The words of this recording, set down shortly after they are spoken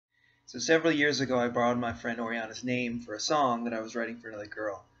So several years ago, I borrowed my friend Oriana's name for a song that I was writing for another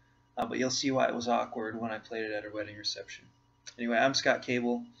girl. But you'll see why it was awkward when I played it at her wedding reception. Anyway, I'm Scott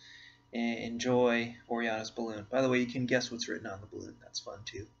Kabel, and enjoy Oriana's balloon. By the way, you can guess what's written on the balloon. That's fun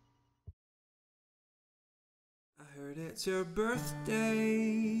too. I heard it's your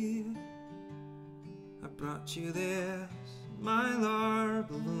birthday. I brought you this mylar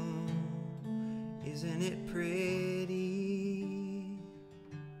balloon. Isn't it pretty?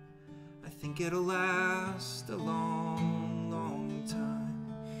 I think it'll last a long, long time.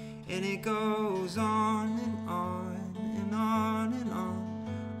 And it goes on and on and on and on.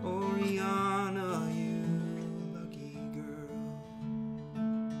 Oriana, you lucky girl.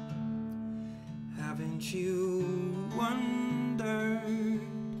 Haven't you wondered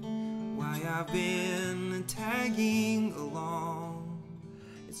why I've been tagging along?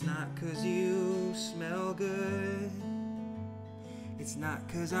 It's not 'cause you smell good. It's not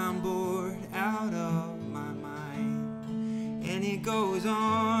 'cause I'm bored out of my mind. And it goes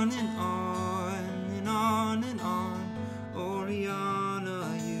on and on and on and on.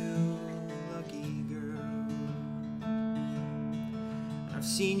 Oriana, you lucky girl. I've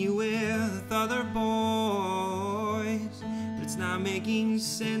seen you with other boys, but it's not making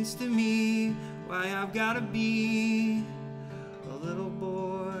sense to me why I've gotta be a little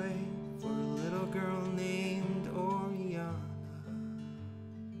boy for a little girl named Oriana.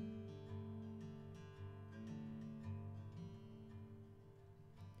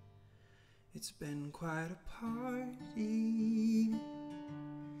 It's been quite a party,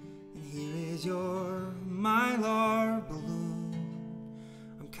 and here is your mylar balloon.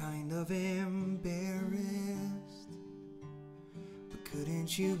 I'm kind of embarrassed, but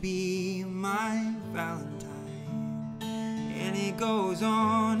couldn't you be my Valentine? And it goes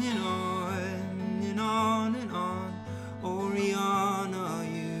on and on and on and on. Oriana,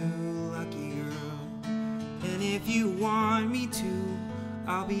 you lucky girl. And if you want me to,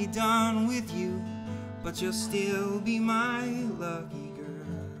 I'll be done with you, but you'll still be my lucky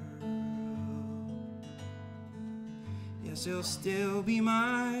girl. Yes, you'll still be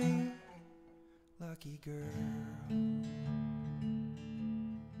my lucky girl.